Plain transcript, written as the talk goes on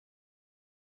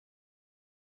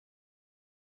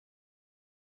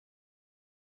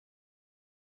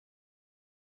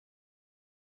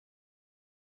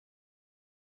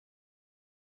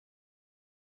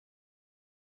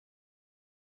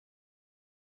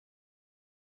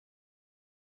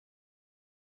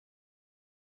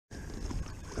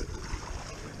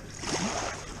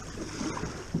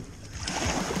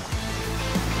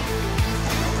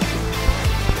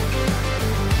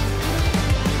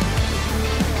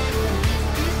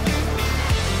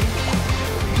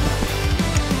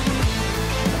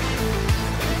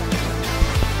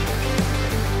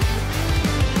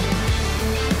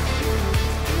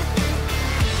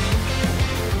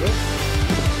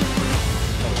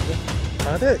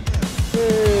haddock.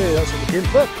 Hey, that's what we came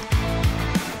for.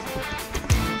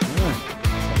 Yeah,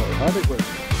 that's a little haddock, but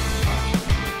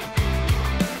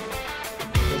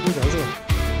good, is it?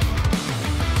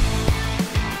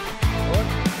 What?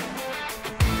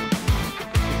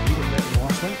 You didn't get the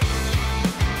last one.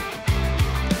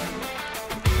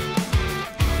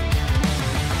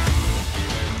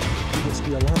 You must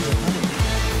be a larger haddock.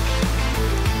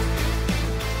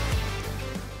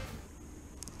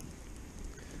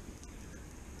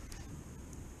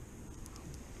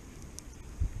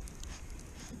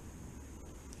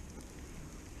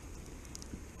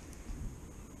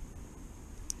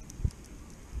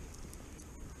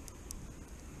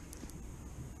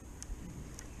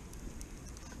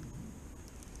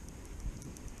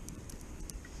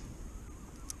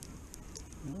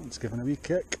 It's giving a wee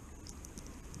kick.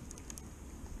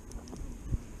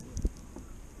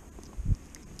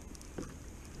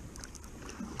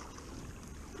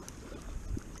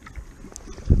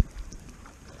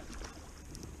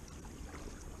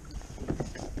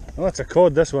 Oh, that's a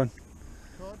cod, this one.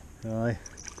 Cod? Aye.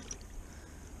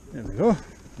 There we go.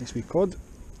 Nice wee cod.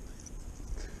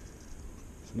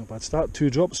 It's not a bad start. 2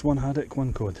 drops, 1 haddock,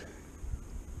 1 cod.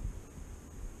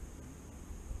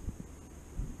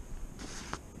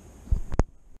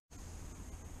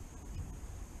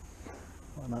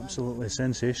 An absolutely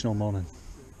sensational morning.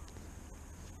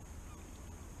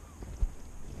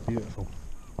 Beautiful.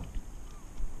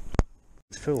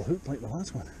 It's full hook like the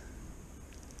last one.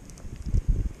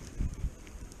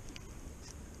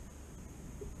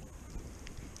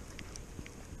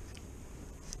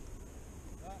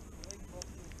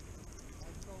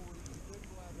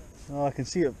 Oh, I can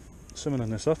see it swimming on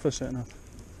the surface sitting up.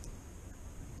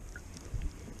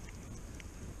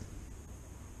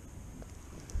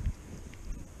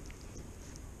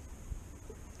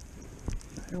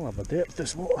 He'll have a depth,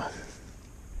 this water.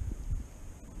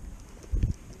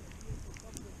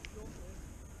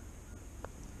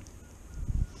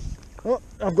 Oh,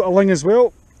 I've got a ling as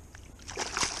well.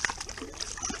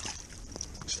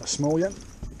 Just a small one.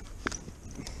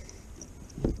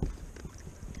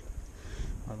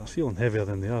 Oh, they're feeling heavier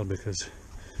than they are because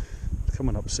they're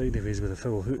coming up sideways with a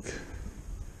full hook.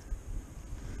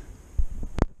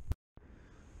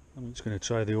 I'm just going to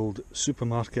try the old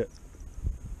supermarket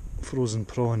frozen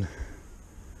prawn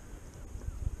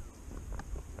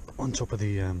on top of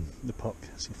the puck,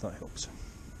 see if that helps.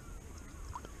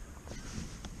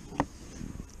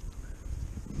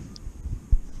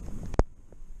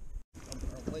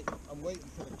 I'm waiting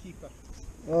for the keeper.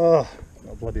 Oh,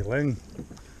 got a bloody ling.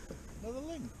 Another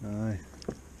ling? Aye.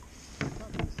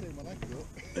 Can't be the same one I got.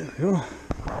 There we go.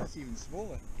 That's even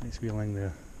smaller. Nice wee ling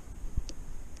there.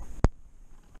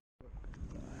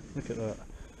 Look at that.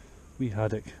 Wee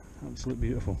haddock. Absolutely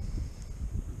beautiful.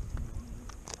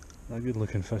 A good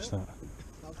looking fish, that.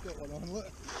 I've got one on, look.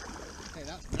 Hey,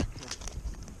 that's mackerel.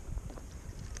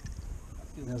 That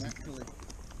feels mackerel.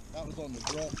 That was on the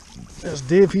drop. There's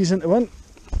Dave, he's into one.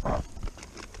 That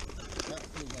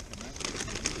feels like a mackerel.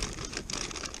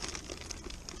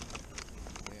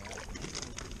 Yeah.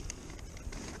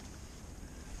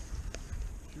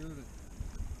 Sure.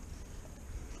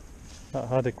 That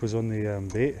haddock was on the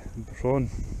bait, the prawn.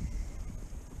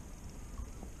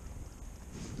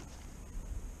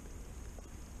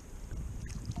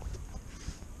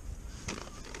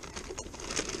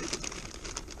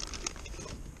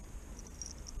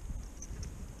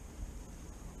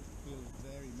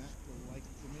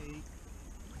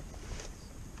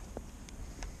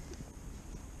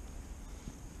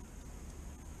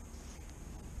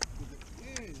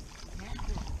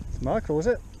 Mackerel, is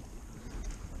it?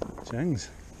 Jings.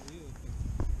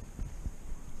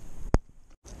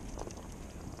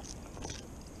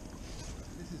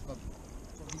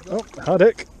 Oh,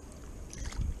 haddock.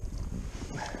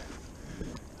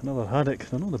 Another haddock.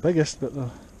 They're not the biggest, but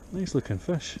they're nice looking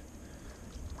fish.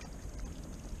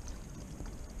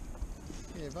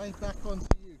 Okay, right back onto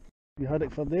you. You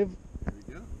haddock for Dave? There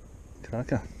we go.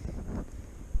 Cracker.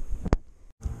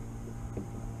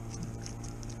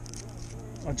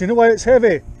 Oh, do you know why it's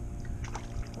heavy?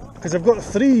 Because I've got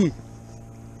 3.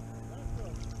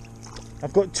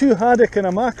 I've got 2 haddock and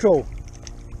a mackerel.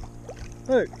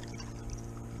 Look.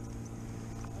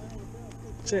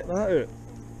 Check that out.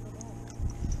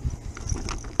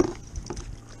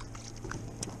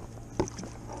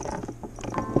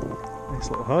 Nice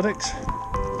little haddocks.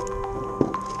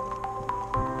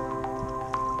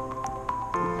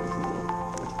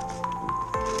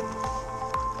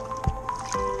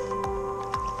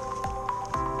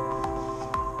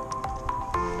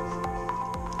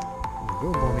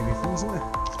 Go bonny wee things, isn't it?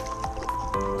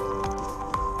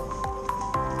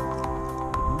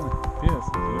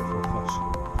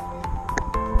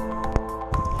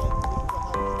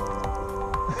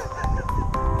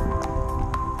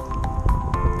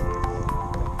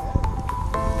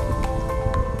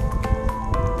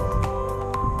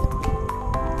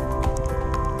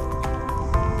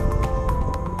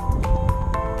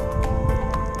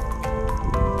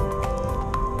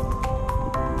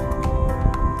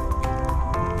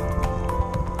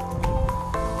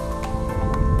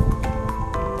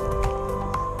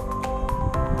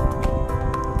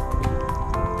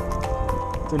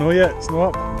 Don't know yet, it's not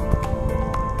up.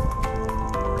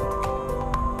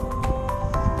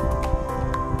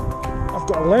 I've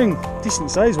got a ling, decent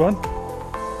size one.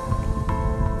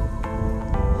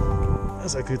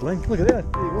 That's a good ling. Look at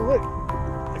that. There you go, look.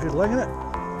 A good ling in it.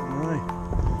 Aye.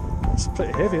 It's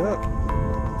pretty heavy, that.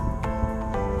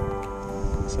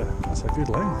 That's a good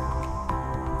ling.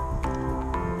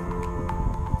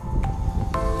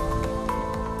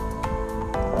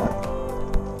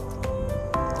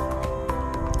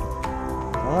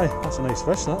 Aye, that's a nice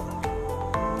fish, that.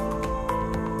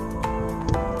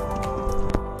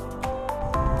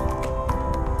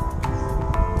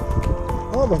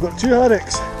 Oh, we've got 2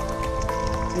 haddocks.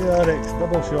 2 haddocks,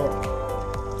 double shot.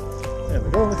 There we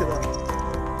go, look at that.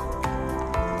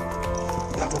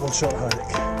 Double shot haddock.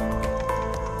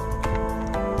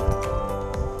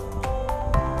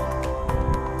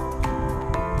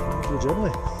 Lovely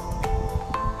jubbly.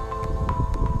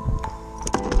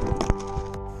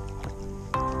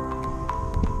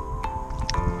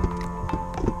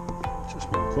 Just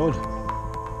one cod.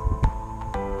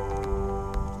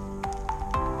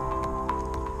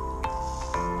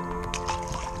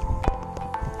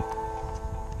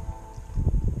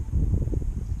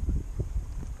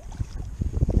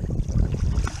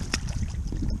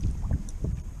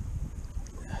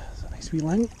 Wee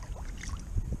ling.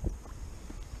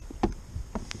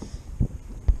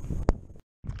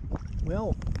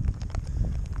 Well,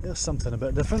 there's something a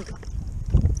bit different.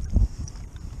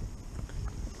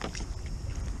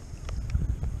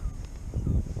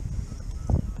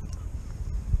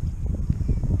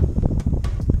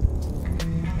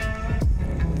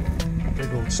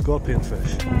 Big old scorpion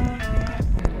fish.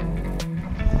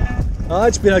 Ah,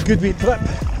 it's been a good wee trip.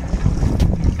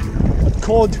 A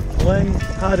cod, ling,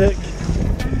 haddock,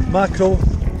 mackerel,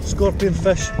 scorpion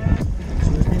fish. So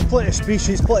there's been plenty of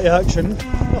species, plenty of action.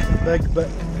 Nothing big, but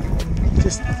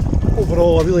just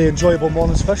overall a really enjoyable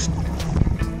morning's fishing.